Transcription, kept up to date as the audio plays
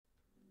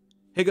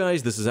Hey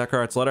guys, this is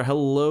EckhartsLadder.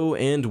 Hello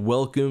and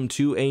welcome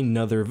to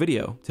another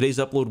video. Today's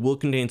upload will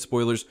contain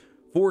spoilers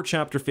for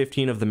Chapter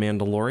 15 of The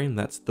Mandalorian,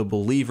 that's The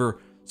Believer,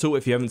 so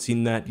if you haven't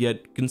seen that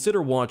yet,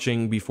 consider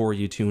watching before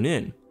you tune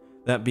in.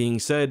 That being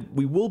said,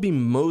 we will be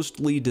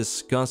mostly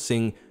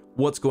discussing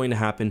what's going to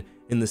happen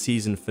in the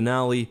season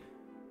finale,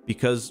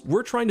 because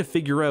we're trying to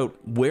figure out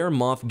where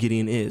Moff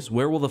Gideon is,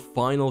 where will the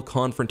final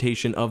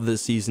confrontation of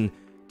this season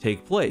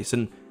take place,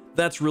 and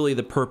that's really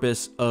the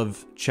purpose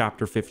of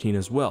Chapter 15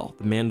 as well.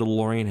 The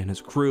Mandalorian and his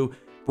crew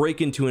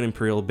break into an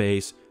Imperial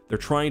base, they're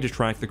trying to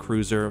track the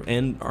cruiser,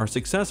 and are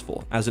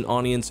successful. As an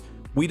audience,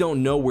 we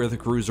don't know where the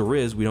cruiser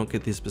is, we don't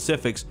get the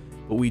specifics,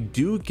 but we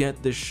do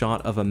get this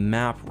shot of a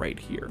map right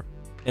here.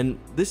 And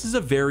this is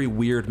a very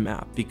weird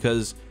map,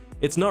 because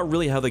it's not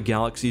really how the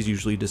galaxy is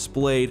usually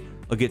displayed.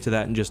 I'll get to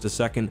that in just a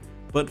second,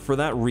 but for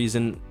that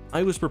reason,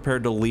 I was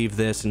prepared to leave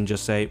this and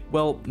just say,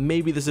 well,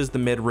 maybe this is the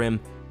mid-rim,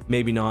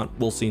 maybe not,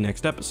 we'll see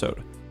next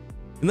episode.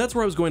 And that's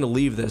where I was going to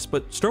leave this,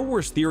 but Star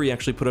Wars Theory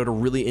actually put out a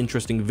really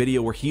interesting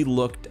video where he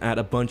looked at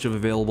a bunch of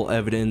available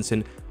evidence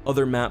and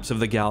other maps of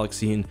the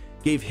galaxy and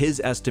gave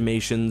his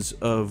estimations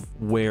of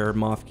where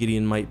Moff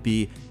Gideon might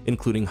be,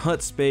 including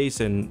Hutt Space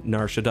and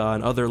Nar Shaddaa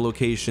and other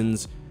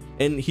locations.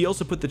 And he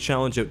also put the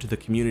challenge out to the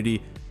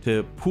community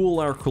to pool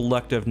our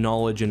collective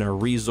knowledge and our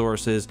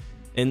resources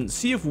and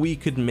see if we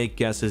could make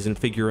guesses and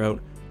figure out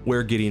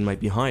where Gideon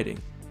might be hiding.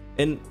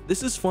 And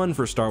this is fun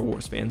for Star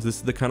Wars fans. This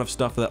is the kind of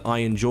stuff that I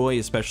enjoy,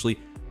 especially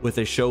with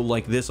a show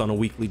like this on a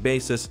weekly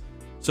basis.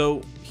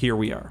 So here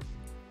we are.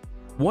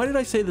 Why did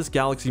I say this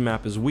galaxy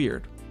map is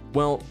weird?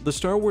 Well, the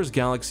Star Wars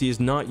galaxy is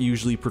not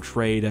usually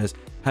portrayed as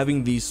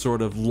having these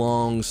sort of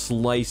long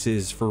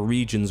slices for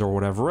regions or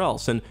whatever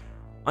else. And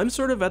I'm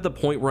sort of at the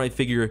point where I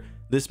figure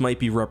this might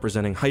be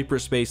representing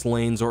hyperspace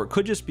lanes, or it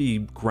could just be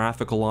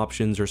graphical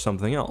options or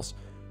something else.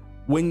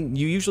 When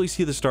you usually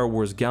see the Star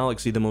Wars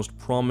galaxy, the most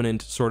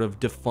prominent sort of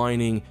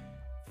defining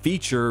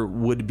feature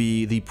would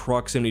be the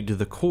proximity to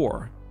the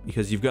core,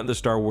 because you've got the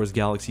Star Wars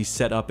galaxy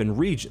set up in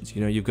regions.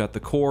 You know, you've got the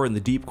core and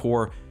the deep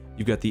core,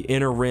 you've got the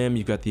inner rim,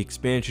 you've got the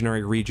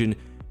expansionary region,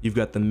 you've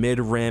got the mid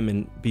rim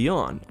and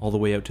beyond, all the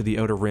way out to the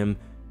outer rim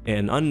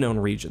and unknown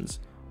regions.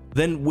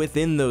 Then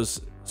within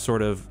those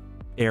sort of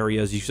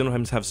areas, you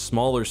sometimes have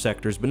smaller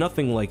sectors, but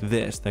nothing like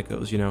this that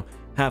goes, you know,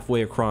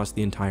 halfway across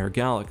the entire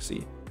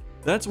galaxy.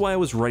 That's why I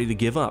was ready to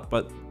give up,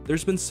 but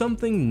there's been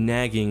something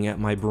nagging at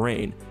my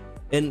brain.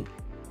 And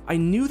I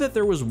knew that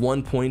there was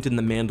one point in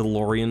The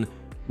Mandalorian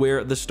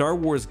where the Star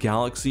Wars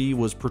galaxy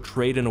was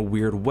portrayed in a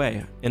weird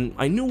way, and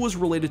I knew it was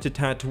related to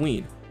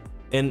Tatooine.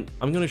 And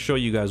I'm going to show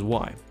you guys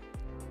why.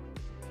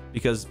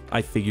 Because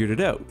I figured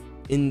it out.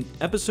 In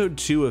episode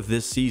 2 of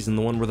this season,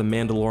 the one where the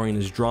Mandalorian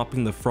is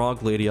dropping the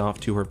frog lady off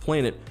to her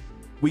planet,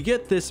 we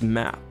get this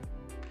map.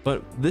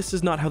 But this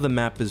is not how the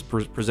map is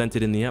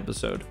presented in the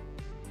episode.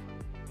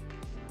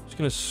 Just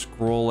gonna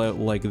scroll out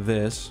like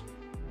this,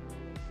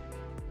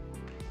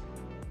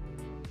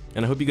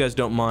 and I hope you guys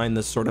don't mind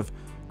this sort of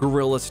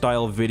guerrilla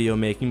style video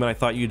making, but I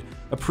thought you'd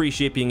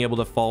appreciate being able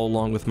to follow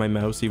along with my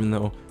mouse, even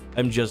though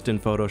I'm just in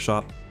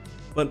Photoshop.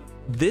 But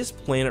this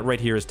planet right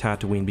here is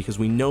Tatooine, because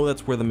we know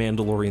that's where the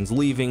Mandalorian's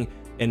leaving,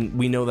 and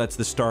we know that's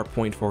the start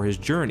point for his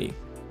journey.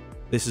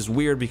 This is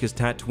weird because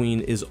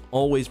Tatooine is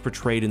always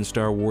portrayed in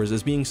Star Wars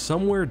as being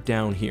somewhere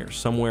down here,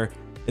 somewhere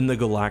in the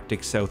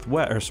galactic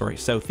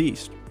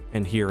southeast.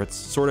 And here it's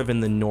sort of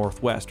in the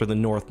northwest, or the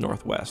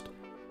northwest.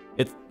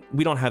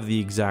 We don't have the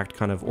exact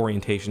kind of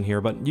orientation here,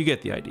 but you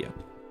get the idea.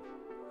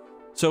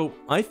 So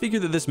I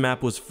figured that this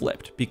map was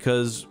flipped,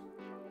 because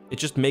it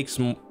just makes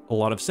a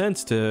lot of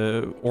sense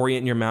to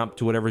orient your map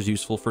to whatever's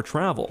useful for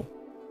travel.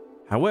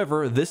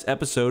 However, this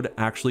episode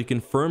actually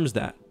confirms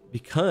that,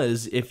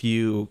 because if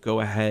you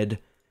go ahead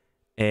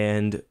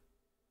and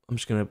I'm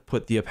just going to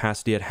put the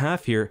opacity at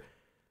half here,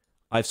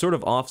 I've sort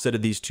of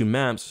offsetted these two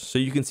maps so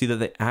you can see that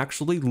they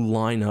actually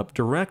line up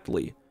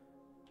directly.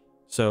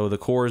 So the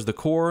core is the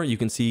core. You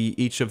can see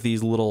each of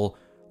these little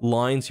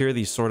lines here,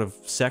 these sort of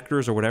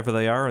sectors or whatever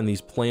they are, and these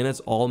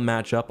planets all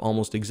match up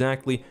almost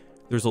exactly.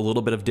 There's a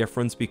little bit of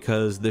difference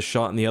because this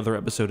shot in the other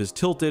episode is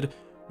tilted,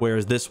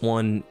 whereas this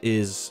one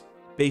is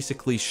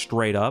basically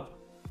straight up.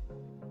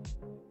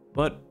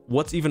 But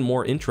what's even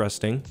more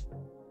interesting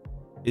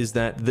is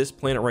that this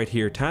planet right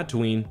here,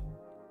 Tatooine,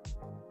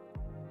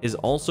 is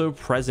also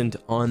present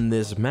on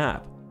this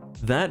map.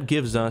 That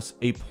gives us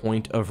a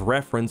point of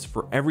reference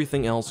for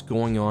everything else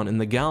going on in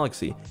the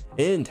galaxy,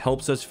 and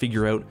helps us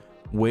figure out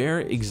where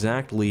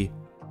exactly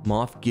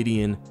Moff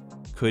Gideon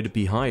could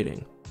be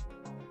hiding.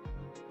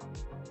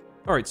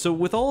 Alright, so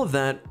with all of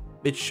that,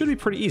 it should be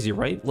pretty easy,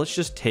 right? Let's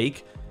just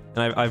take,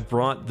 and I've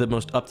brought the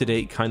most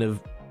up-to-date kind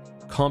of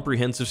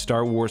comprehensive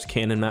Star Wars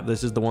canon map.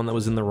 This is the one that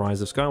was in The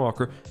Rise of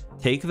Skywalker.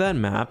 Take that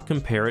map,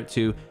 compare it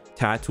to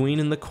Tatooine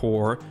in the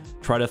core,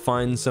 try to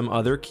find some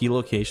other key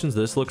locations.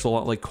 This looks a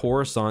lot like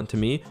Coruscant to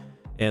me,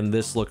 and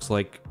this looks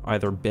like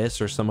either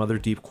Biss or some other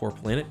deep core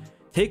planet.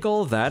 Take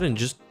all of that and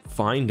just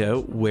find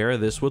out where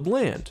this would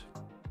land.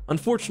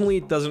 Unfortunately,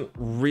 it doesn't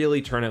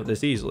really turn out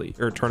this easily,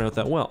 or turn out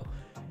that well.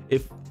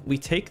 If we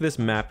take this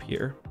map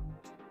here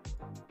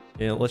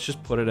Yeah, let's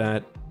just put it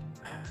at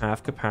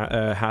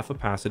half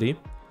opacity.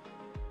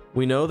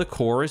 We know the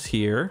core is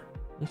here.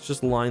 Let's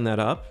just line that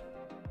up.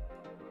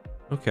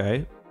 Okay.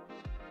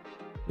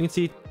 You can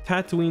see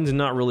Tatooine's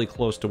not really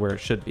close to where it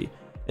should be.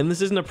 And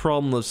this isn't a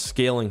problem of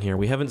scaling here.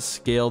 We haven't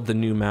scaled the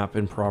new map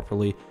in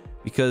properly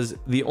because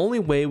the only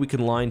way we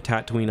can line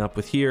Tatooine up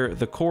with here,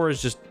 the core is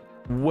just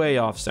way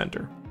off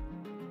center.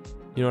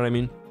 You know what I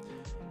mean?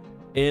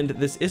 And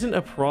this isn't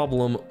a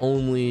problem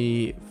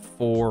only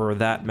for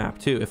that map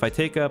too. If I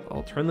take up,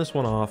 I'll turn this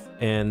one off,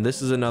 and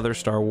this is another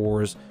Star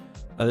Wars.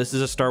 This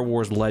is a Star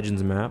Wars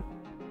Legends map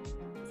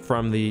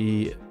from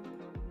the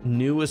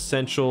new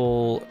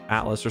Essential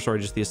Atlas, or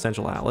sorry, just the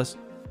Essential Atlas.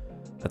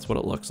 That's what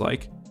it looks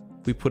like.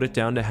 We put it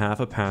down to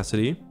half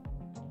opacity.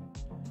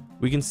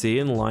 We can see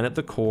and line up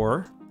the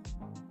core.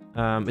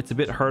 It's a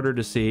bit harder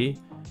to see,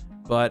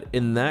 but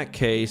in that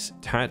case,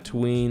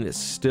 Tatooine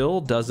still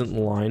doesn't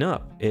line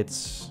up.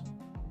 It's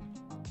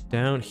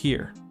down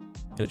here,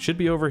 and it should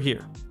be over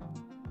here.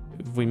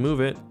 If we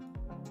move it,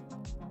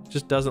 it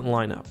just doesn't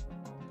line up.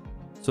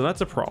 So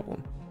that's a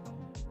problem.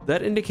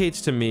 That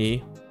indicates to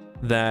me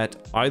that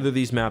either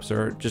these maps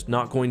are just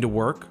not going to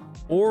work,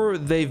 or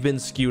they've been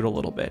skewed a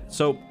little bit.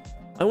 So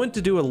I went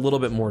to do a little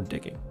bit more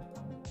digging.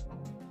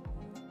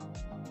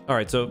 All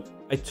right, so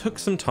I took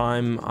some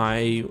time.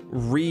 I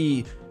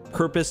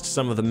repurposed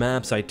some of the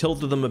maps. I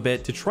tilted them a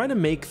bit to try to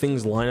make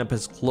things line up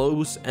as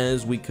close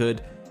as we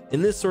could.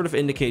 And this sort of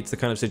indicates the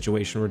kind of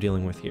situation we're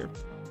dealing with here.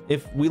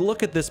 If we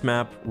look at this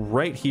map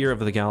right here of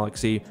the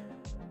galaxy,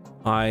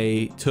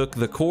 I took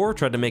the core,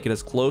 tried to make it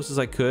as close as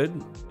I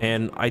could,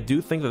 and I do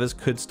think that this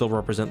could still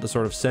represent the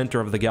sort of center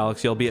of the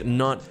galaxy, albeit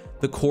not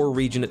the core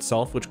region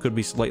itself, which could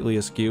be slightly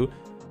askew.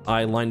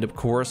 I lined up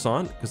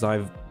Coruscant because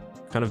I've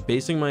kind of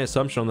basing my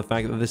assumption on the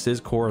fact that this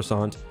is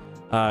Coruscant.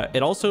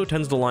 It also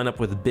tends to line up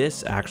with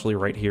Biss actually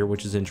right here,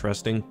 which is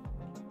interesting,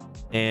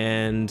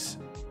 and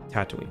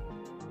Tatooine.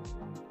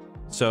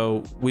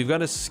 So we've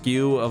got a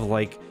skew of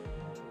like,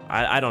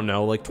 I don't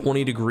know, like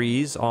 20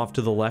 degrees off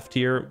to the left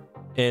here.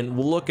 And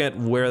we'll look at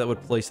where that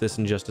would place this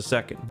in just a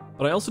second.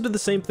 But I also did the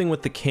same thing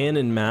with the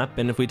canon map,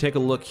 and if we take a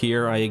look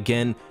here, I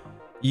again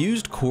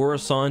used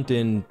Coruscant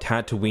and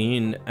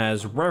Tatooine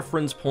as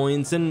reference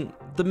points, and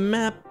the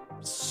map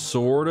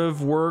sort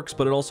of works,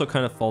 but it also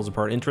kind of falls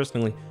apart.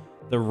 Interestingly,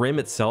 the rim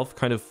itself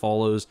kind of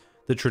follows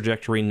the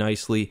trajectory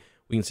nicely.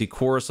 We can see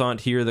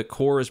Coruscant here. The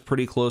core is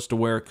pretty close to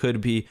where it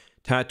could be.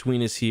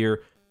 Tatooine is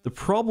here. The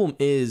problem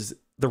is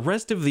the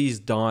rest of these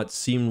dots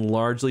seem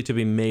largely to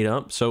be made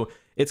up, so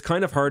it's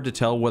kind of hard to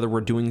tell whether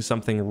we're doing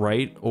something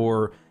right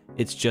or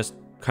it's just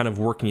kind of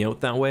working out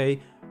that way.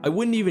 I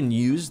wouldn't even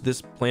use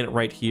this planet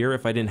right here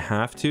if I didn't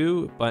have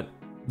to, but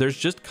there's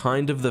just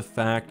kind of the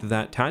fact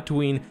that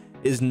Tatooine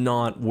is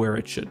not where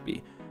it should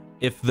be.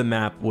 If the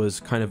map was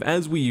kind of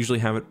as we usually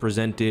have it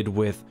presented,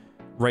 with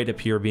right up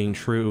here being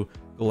true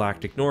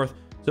galactic north.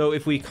 So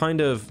if we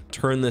kind of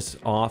turn this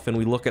off and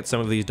we look at some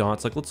of these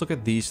dots, like let's look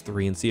at these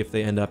three and see if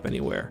they end up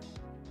anywhere.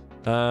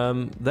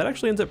 That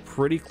actually ends up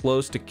pretty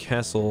close to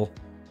Kessel,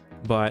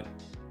 but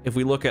if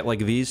we look at like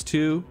these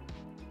two,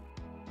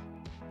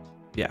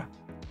 yeah,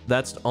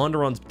 that's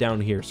Onderon's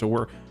down here, so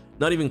we're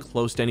not even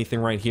close to anything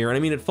right here. And I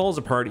mean, it falls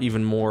apart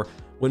even more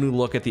when we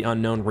look at the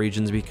unknown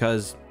regions,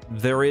 because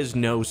there is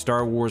no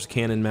Star Wars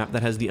canon map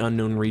that has the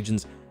unknown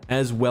regions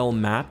as well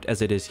mapped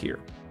as it is here.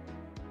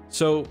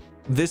 So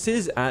this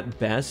is at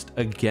best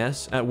a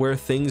guess at where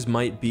things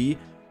might be,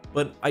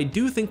 but I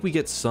do think we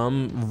get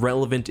some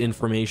relevant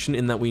information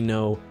in that we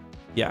know,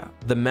 yeah,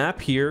 the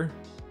map here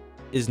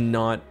is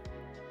not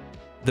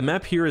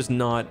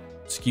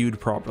skewed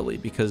properly,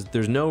 because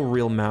there's no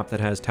real map that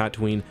has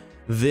Tatooine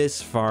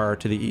this far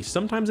to the east.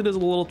 Sometimes it is a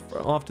little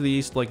off to the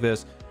east like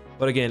this,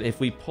 but again,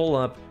 if we pull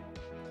up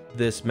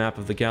this map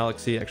of the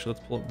galaxy, actually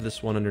let's pull up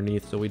this one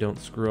underneath so we don't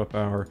screw up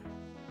our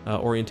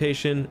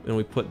orientation, and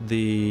we put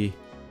the,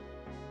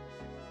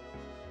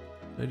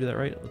 did I do that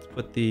right? Let's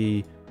put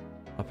the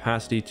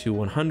opacity to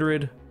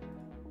 100. You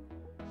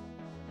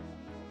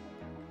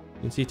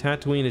can see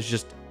Tatooine is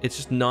just, it's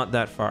just not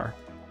that far.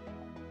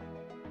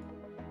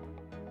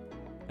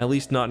 At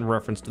least not in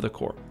reference to the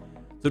core.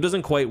 So it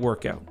doesn't quite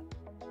work out.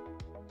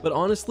 But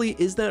honestly,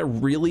 is that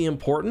really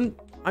important?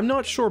 I'm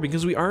not sure,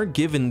 because we are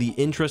given the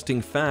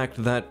interesting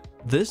fact that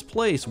this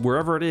place,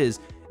 wherever it is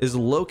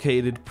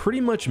located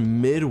pretty much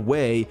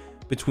midway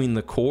between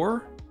the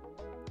core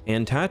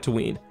and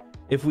Tatooine.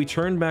 If we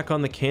turn back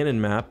on the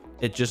canon map,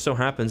 it just so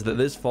happens that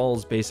this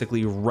falls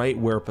basically right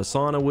where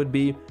Pisana would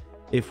be.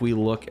 If we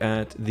look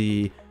at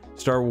the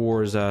Star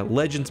Wars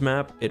Legends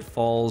map, it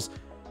falls,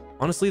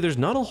 honestly, there's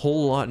not a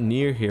whole lot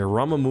near here.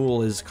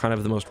 Ramamul is kind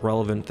of the most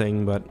relevant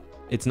thing, but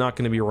it's not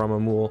going to be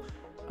Ramamul.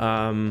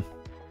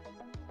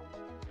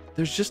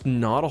 There's just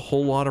not a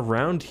whole lot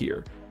around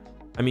here.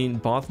 I mean,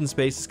 Bothan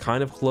Space is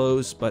kind of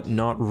close, but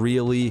not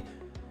really.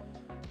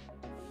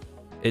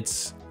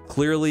 It's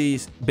clearly,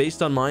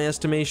 based on my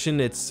estimation,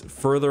 it's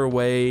further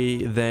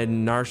away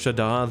than Nar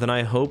Shaddaa than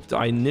I hoped.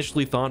 I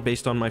initially thought,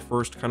 based on my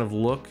first kind of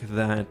look,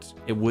 that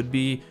it would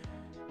be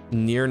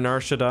near Nar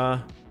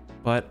Shaddaa,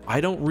 but I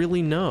don't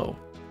really know.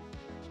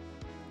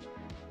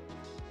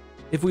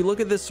 If we look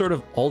at this sort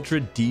of ultra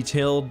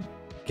detailed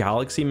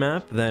galaxy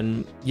map,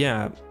 then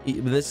yeah,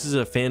 this is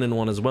a fanon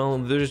one as well,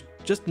 and there's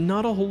just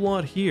not a whole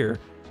lot here.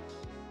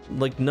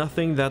 Like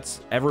nothing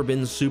that's ever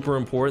been super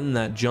important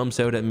that jumps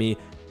out at me.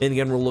 And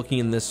again, we're looking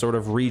in this sort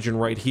of region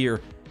right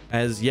here,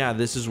 as yeah,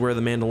 this is where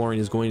The Mandalorian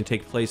is going to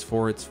take place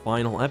for its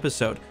final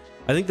episode.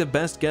 I think the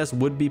best guess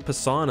would be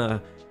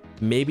Pisana.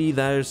 Maybe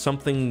there's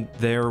something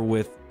there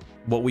with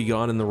what we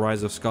got in The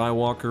Rise of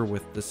Skywalker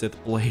with the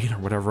Sith Blade or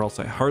whatever else.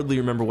 I hardly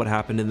remember what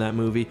happened in that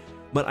movie,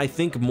 but I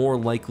think more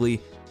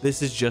likely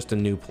this is just a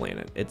new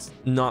planet. It's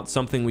not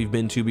something we've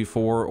been to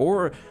before,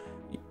 or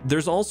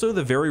there's also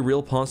the very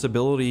real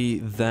possibility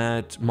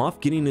that Moff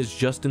Gideon is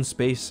just in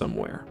space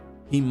somewhere.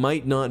 He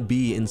might not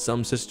be in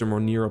some system or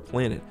near a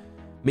planet.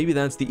 Maybe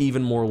that's the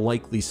even more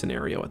likely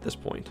scenario at this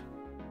point.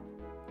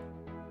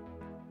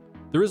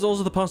 There is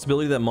also the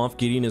possibility that Moff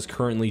Gideon is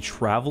currently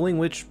traveling,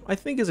 which I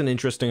think is an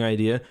interesting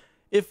idea.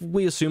 If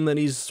we assume that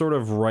he's sort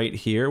of right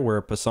here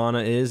where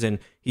Pisana is, and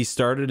he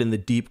started in the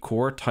deep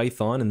core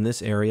Tython in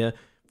this area,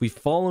 if we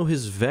follow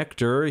his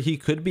vector, he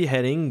could be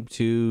heading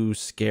to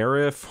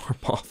Scarif or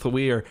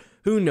Bothawi, or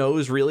who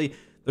knows really.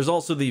 There's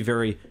also the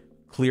very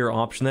clear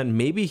option that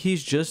maybe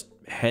he's just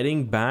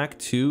heading back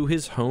to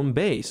his home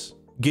base.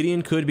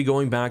 Gideon could be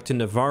going back to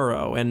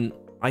Navarro, and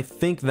I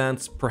think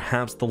that's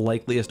perhaps the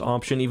likeliest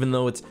option, even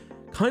though it's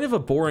kind of a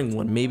boring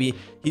one. Maybe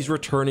he's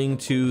returning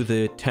to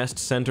the test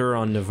center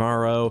on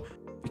Navarro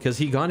because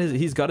he's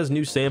got his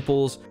new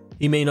samples.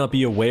 He may not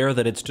be aware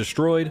that it's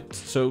destroyed,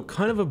 so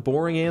kind of a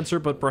boring answer,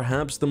 but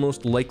perhaps the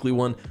most likely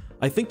one.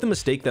 I think the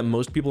mistake that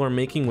most people are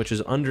making, which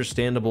is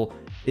understandable,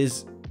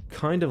 is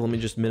kind of, let me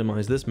just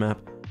minimize this map,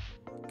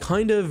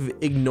 kind of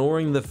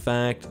ignoring the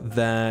fact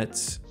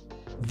that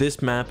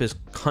this map is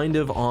kind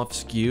of off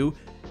skew.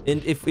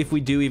 And if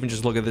we do even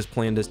just look at this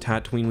planet as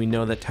Tatooine, we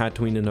know that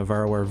Tatooine and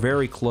Navarro are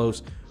very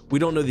close. We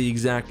don't know the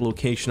exact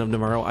location of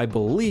Navarro. I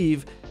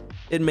believe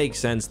it makes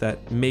sense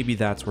that maybe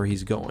that's where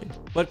he's going.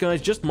 But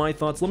guys, just my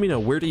thoughts. Let me know,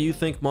 where do you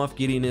think Moff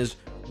Gideon is?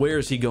 Where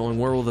is he going?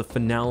 Where will the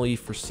finale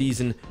for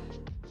season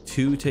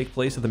 2 take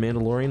place of The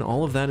Mandalorian?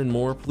 All of that and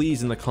more,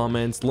 please, in the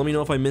comments. Let me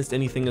know if I missed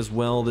anything as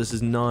well. This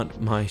is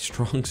not my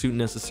strong suit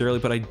necessarily,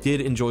 but I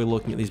did enjoy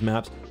looking at these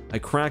maps. I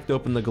cracked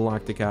open the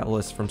Galactic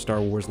Atlas from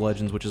Star Wars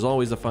Legends, which is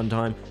always a fun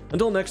time.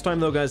 Until next time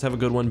though, guys, have a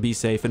good one, be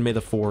safe, and may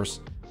the Force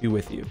be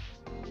with you.